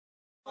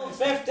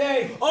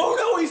50! Oh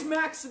no, he's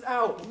maxed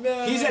out!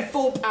 No. He's at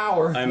full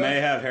power. I may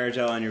have hair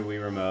gel on your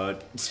Wii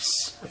remote.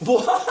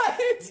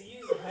 What?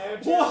 Hair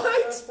gel,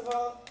 what? first of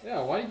all?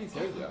 Yeah, why do you use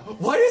hair gel?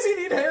 Why does he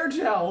need hair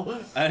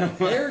gel? I don't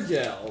know. Hair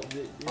gel.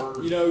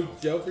 You know,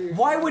 gel for your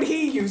Why would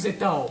he use it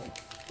though?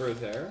 For his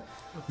hair?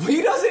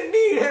 He doesn't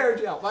need hair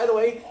gel. By the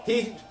way,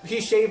 he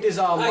shaved his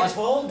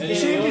he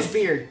shaved his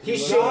beard. He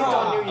shaved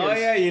on New Year's. Oh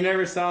yeah, you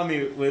never saw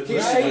me with. He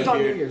shaved on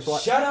New Year's.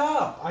 What? Shut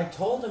up! I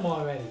told him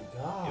already.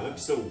 God. You look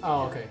so weird.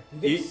 Oh okay.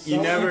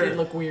 You never He did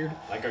look weird.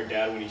 Like our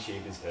dad when he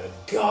shaved his head.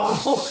 God.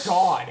 Oh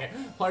God.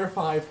 Player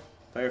 5.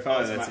 Player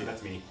 5.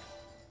 That's me.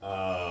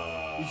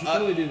 You should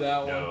totally do that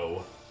one.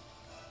 No.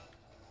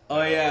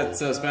 Oh yeah,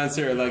 so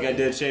Spencer, like I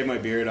did shave my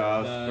beard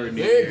off for New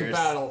Big Year's.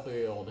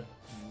 battlefield.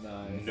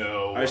 Nice.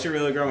 No. I should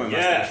really grow my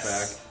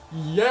mustache back.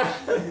 Yeah.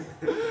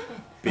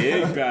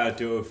 Big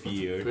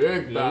battlefield.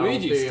 Big Luigi,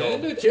 battlefield.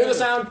 stand it. Cue the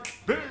sound.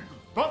 Big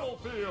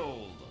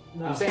battlefield.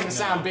 No. I'm saying the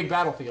sound. Big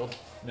battlefield.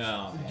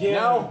 No.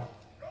 No.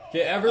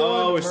 Okay, everyone.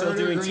 Oh, we're still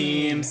doing green.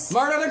 teams.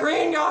 Murder the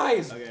green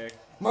guys. Okay.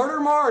 Murder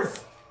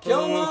Marth.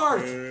 Kill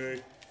Marth.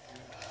 Okay.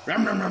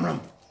 Rum rum rum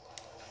rum.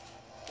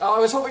 Oh, I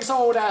was hoping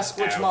someone would ask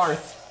which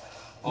Marth.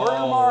 Murder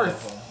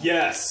Marth.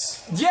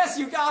 Yes. Yes,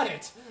 you got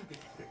it.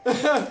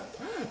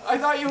 I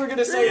thought you were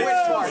gonna say which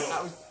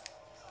Marth.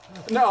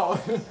 No,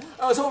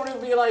 I was hoping it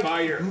would be like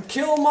Fire.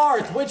 Kill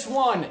Marth. Which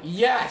one?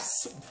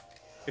 Yes.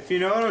 If you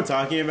know what I'm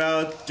talking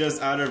about,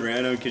 just out of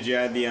random, could you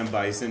add the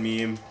Bison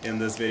meme in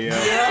this video?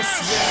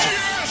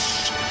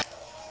 Yes.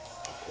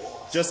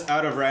 Just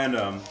out of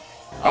random.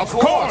 Of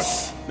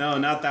course. No,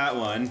 not that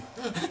one.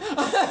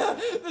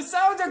 The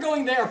sounds are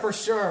going there for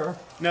sure.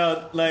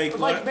 No, like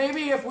what?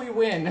 Maybe if we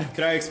win.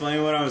 Could I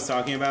explain what I was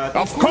talking about?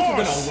 Of We're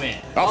gonna course. win.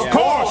 Of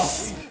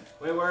course.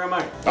 Wait, where am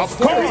I? Of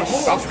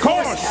course. Of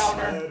course.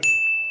 Counter.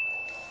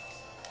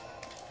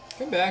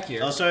 Come back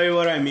here. I'll show you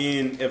what I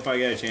mean if I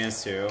get a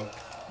chance to.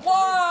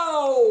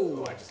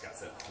 Whoa! I just got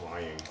set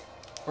flying.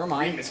 Where am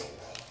I? Missile.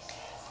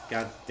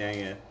 God dang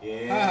it.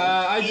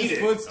 Yeah. I just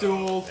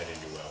footstooled. That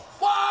didn't do well.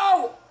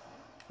 Whoa!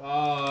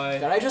 Bye.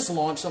 Did I just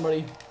launch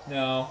somebody?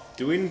 No.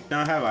 Do we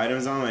not have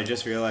items on them? I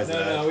just realized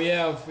that. No, we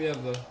have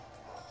the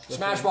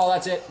Smash thing. ball,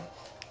 that's it.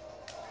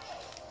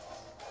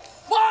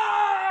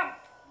 Wah!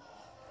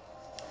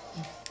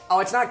 Oh,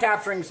 it's not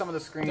capturing some of the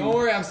screen. Don't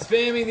worry, I'm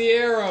spamming the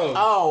arrows.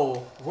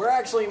 Oh, we're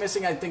actually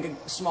missing, I think,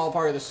 a small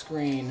part of the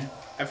screen.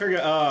 I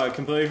forgot. Oh, I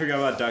completely forgot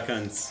about Duck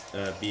Hunt's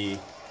B.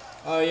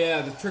 Oh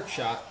yeah, the trick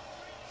shot.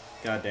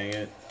 God dang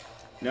it.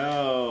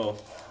 No.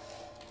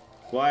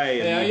 Why?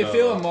 Hey, how you Amiibo?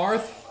 feeling,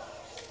 Marth?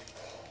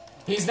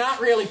 He's not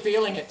really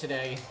feeling it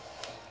today.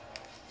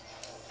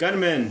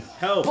 Gunman,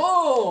 help!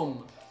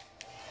 Boom!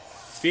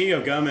 Speaking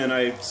of Gunman,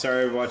 I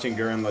started watching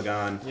Gurren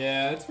Lagann.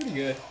 Yeah, it's pretty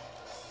good.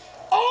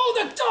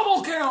 Oh, the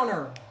double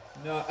counter!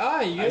 No,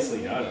 you guys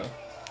Nicely done.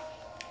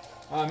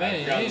 Oh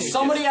man, forgot you we-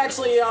 Somebody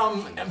actually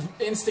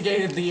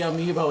instigated the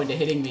amiibo into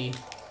hitting me.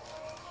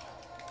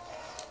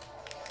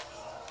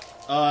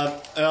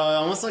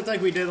 Almost looked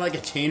like we did like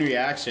a chain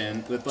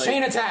reaction with like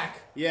Chain attack!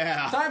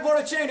 Yeah. Time for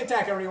a chain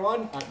attack,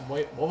 everyone!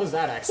 Wait, what was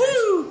that accent?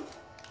 Woo!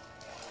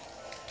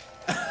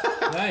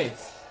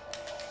 nice.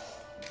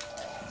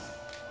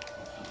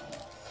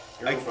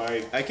 Girl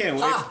fight. I can't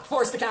wait. Ah!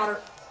 Force the counter!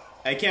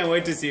 I can't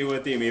wait to see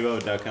what the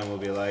amiibo Duck Hunt will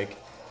be like.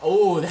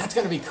 Oh, that's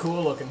gonna be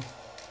cool looking.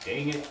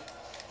 Dang it.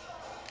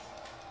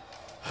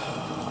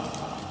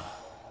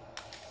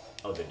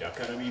 Oh, the Duck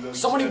Hunt amiibo?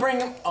 Somebody bring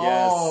him.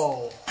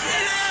 Oh.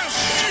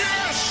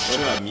 What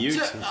about Mute?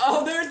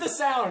 Oh, there's the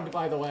sound,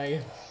 by the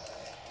way.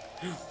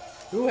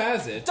 Who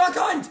has it? Duck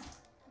Hunt!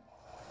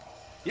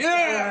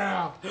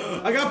 Yeah!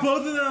 I got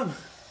both of them!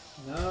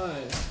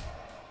 Nice.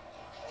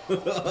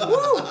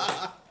 Woo!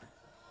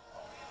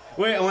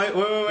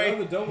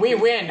 Wait. We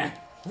win!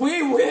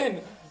 We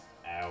win!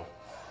 Ow.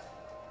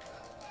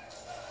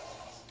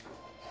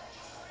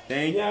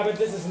 Thank Yeah, but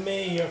this is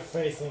me you're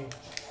facing.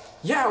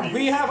 Yeah,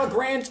 we have a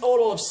grand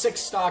total of 6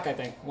 stock, I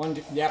think.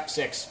 Yep,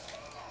 6.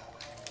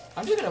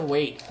 I'm just gonna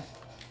wait.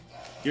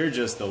 You're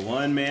just the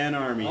one-man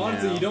army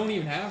Honestly, now. you don't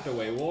even have to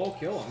wait. We'll all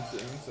kill him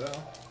soon, so.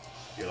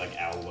 You're like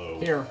Al Lowe.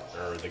 Here.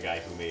 Or the guy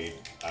who made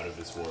Out of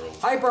This World.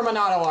 Hyper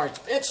Monado Arts,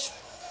 bitch!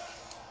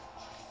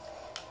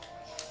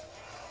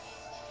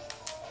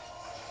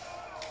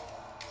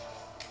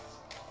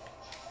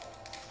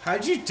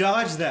 How'd you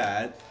dodge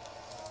that?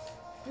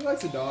 He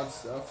likes to dodge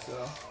stuff,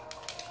 so.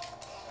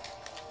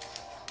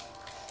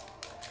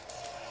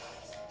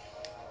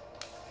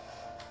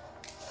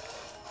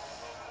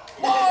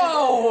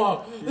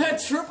 Whoa!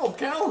 That triple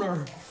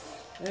counter!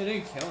 It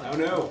didn't kill him. Oh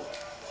no.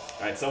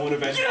 Alright, someone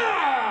eventually.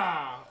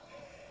 Yeah!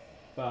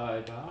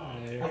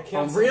 Bye-bye.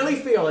 I'm really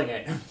feeling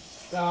it.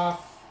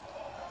 Stop.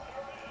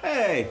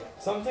 Hey!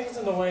 Something's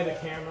in the way of the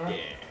camera.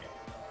 Yeah.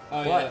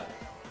 Oh, What?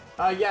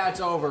 yeah. Yeah, it's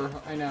over.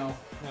 I know.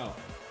 No.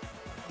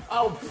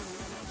 Oh!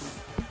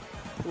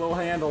 Little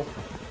handle.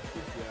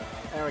 Good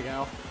job. There we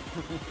go.